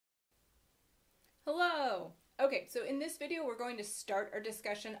Hello! Okay, so in this video we're going to start our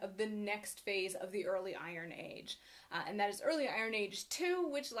discussion of the next phase of the Early Iron Age, and that is Early Iron Age 2,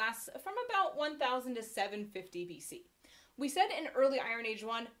 which lasts from about 1000 to 750 BC. We said in Early Iron Age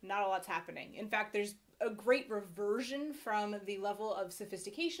 1, not a lot's happening. In fact, there's a great reversion from the level of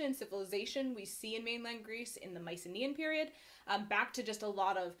sophistication and civilization we see in mainland Greece in the Mycenaean period, back to just a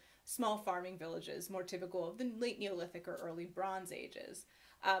lot of small farming villages, more typical of the late Neolithic or early Bronze Ages.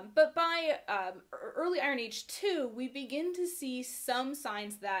 But by early Iron Age 2, we begin to see some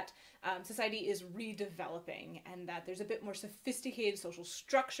signs that society is redeveloping and that there's a bit more sophisticated social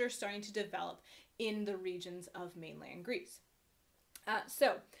structure starting to develop in the regions of mainland Greece.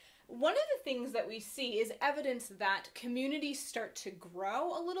 So, one of the things that we see is evidence that communities start to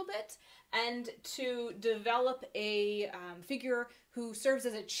grow a little bit and to develop a figure who serves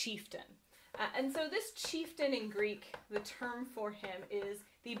as a chieftain. And so this chieftain in Greek, the term for him is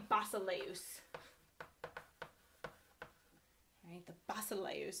the basileus. Right, the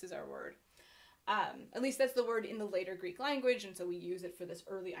basileus is our word. At least that's the word in the later Greek language, and so we use it for this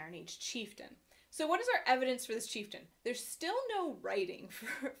early Iron Age chieftain. So what is our evidence for this chieftain? There's still no writing,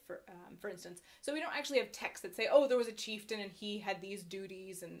 for instance. So we don't actually have texts that say, oh, there was a chieftain and he had these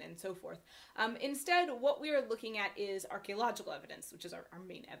duties and so forth. Instead, what we are looking at is archaeological evidence, which is our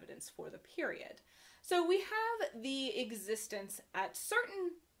main evidence for the period. So we have the existence at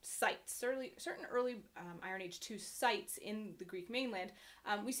certain sites, certain early Iron Age 2 sites in the Greek mainland.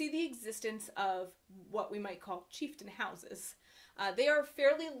 We see the existence of what we might call chieftain houses. They are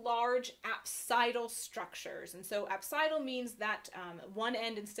fairly large apsidal structures, and so apsidal means that one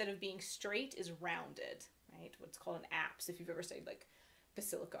end, instead of being straight, is rounded, right? What's called an apse, if you've ever studied like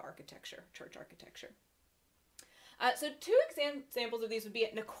basilica architecture, church architecture. So two examples of these would be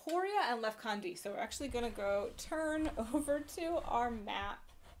at Nicoria and Lefkandi. So we're actually going to turn over to our map,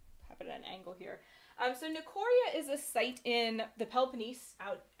 have it at an angle here. So Nicoria is a site in the Peloponnese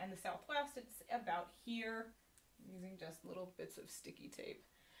out in the southwest. It's about here. Using just little bits of sticky tape.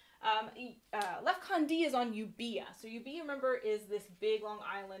 Lefkandi is on Euboea. So Euboea, remember, is this big long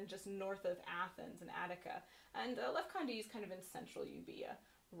island just north of Athens and Attica. And Lefkandi is kind of in central Euboea,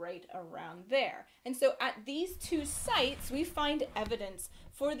 right around there. And so at these two sites, we find evidence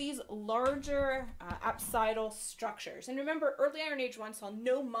for these larger apsidal structures. And remember, early Iron Age 1 saw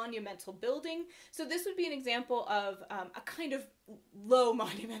no monumental building, so this would be an example of a kind of low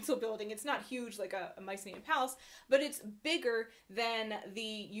monumental building. It's not huge like a Mycenaean palace, but it's bigger than the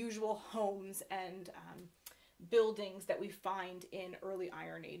usual homes and buildings that we find in early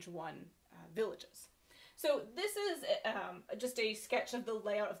Iron Age 1 villages. So this is just a sketch of the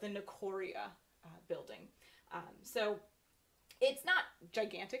layout of the Nicoria building. So it's not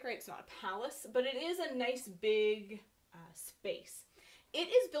gigantic, right? It's not a palace, but it is a nice big space. It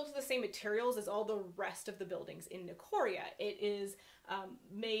is built of the same materials as all the rest of the buildings in Nicoria. It is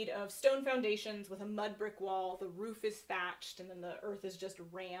made of stone foundations with a mud brick wall. The roof is thatched, and then the earth is just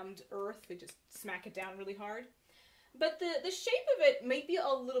rammed earth. They just smack it down really hard. But the shape of it may be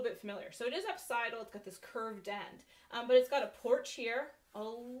a little bit familiar. So it is apsidal, it's got this curved end, but it's got a porch here, a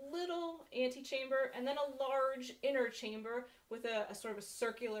little antechamber, and then a large inner chamber with a sort of a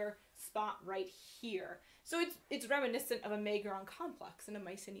circular spot right here. So it's reminiscent of a Megaron complex in a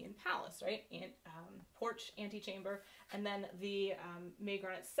Mycenaean palace, right? Porch, antechamber, and then the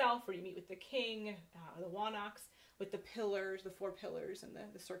Megaron itself, where you meet with the king, the Wanaks, with the pillars, the four pillars, and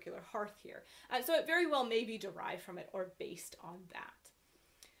the circular hearth here. So it very well may be derived from it or based on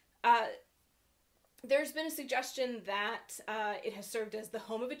that. There's been a suggestion that it has served as the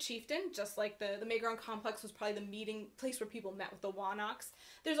home of a chieftain, just like the Megaron complex was probably the meeting place where people met with the Wanaks.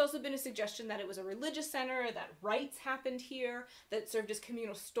 There's also been a suggestion that it was a religious center, that rites happened here, that it served as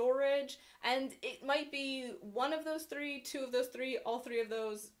communal storage, and it might be one of those three, two of those three, all three of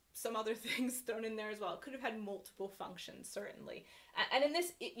those, some other things thrown in there as well. It could have had multiple functions, certainly. And in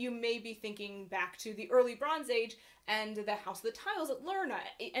this, you may be thinking back to the early Bronze Age and the House of the Tiles at Lerna.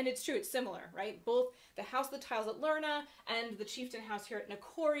 And it's true, it's similar, right? Both the House of the Tiles at Lerna and the Chieftain House here at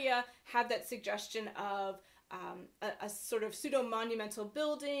Nicoria have that suggestion of a sort of pseudo-monumental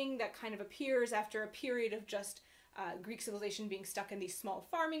building that kind of appears after a period of just Greek civilization being stuck in these small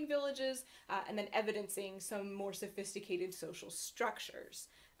farming villages, and then evidencing some more sophisticated social structures.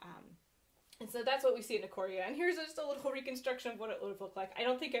 And so that's what we see in Nicoria. And here's just a little reconstruction of what it would have looked like. I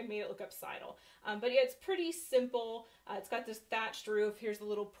don't think I made it look apsidal. But yeah, it's pretty simple. It's got this thatched roof. Here's the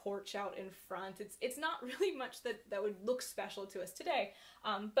little porch out in front. It's not really much that would look special to us today.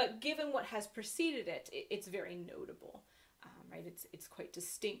 But given what has preceded it, it's very notable. Right? It's quite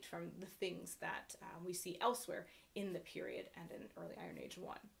distinct from the things that we see elsewhere in the period and in early Iron Age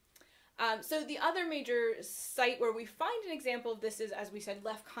 1. So the other major site where we find an example of this is, as we said,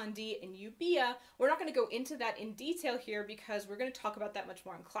 Lefkandi in Euboea. We're not going to go into that in detail here because we're going to talk about that much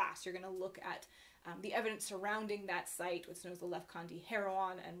more in class. You're going to look at the evidence surrounding that site, what's known as the Lefkandi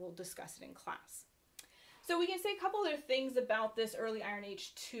Heroon, and we'll discuss it in class. So we can say a couple other things about this early Iron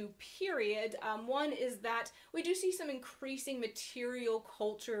Age 2 period. One is that we do see some increasing material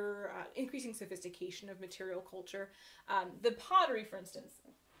culture, increasing sophistication of material culture. The pottery, for instance,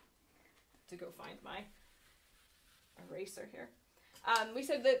 to go find my eraser here. We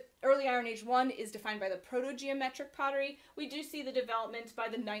said that early Iron Age 1 is defined by the proto-geometric pottery. We do see the development by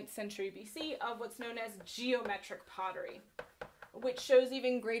the 9th century BC of what's known as geometric pottery, which shows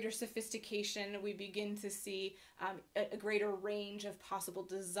even greater sophistication. We begin to see a greater range of possible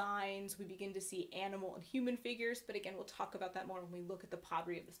designs. We begin to see animal and human figures, but again, we'll talk about that more when we look at the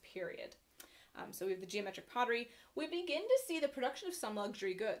pottery of this period. So we have the geometric pottery. We begin to see the production of some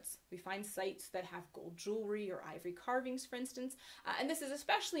luxury goods. We find sites that have gold jewelry or ivory carvings, for instance, and this is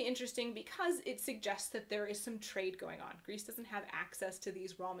especially interesting because it suggests that there is some trade going on. Greece doesn't have access to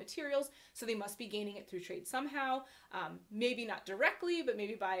these raw materials, so they must be gaining it through trade somehow, maybe not directly, but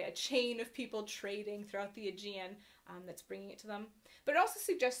maybe by a chain of people trading throughout the Aegean that's bringing it to them. But it also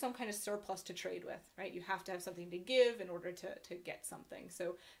suggests some kind of surplus to trade with, right? You have to have something to give in order to get something.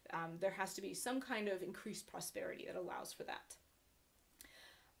 So there has to be some kind of increased prosperity that allows for that.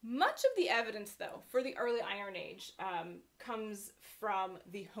 Much of the evidence, though, for the early Iron Age comes from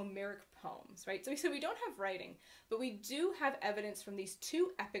the Homeric poems, right? So we said we don't have writing, but we do have evidence from these two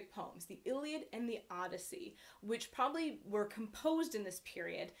epic poems, the Iliad and the Odyssey, which probably were composed in this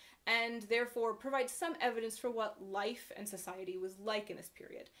period and therefore provide some evidence for what life and society was like in this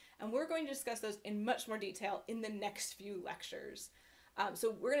period. And we're going to discuss those in much more detail in the next few lectures.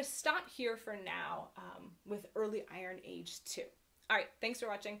 So we're going to stop here for now with early Iron Age 2. All right, thanks for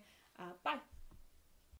watching. Bye.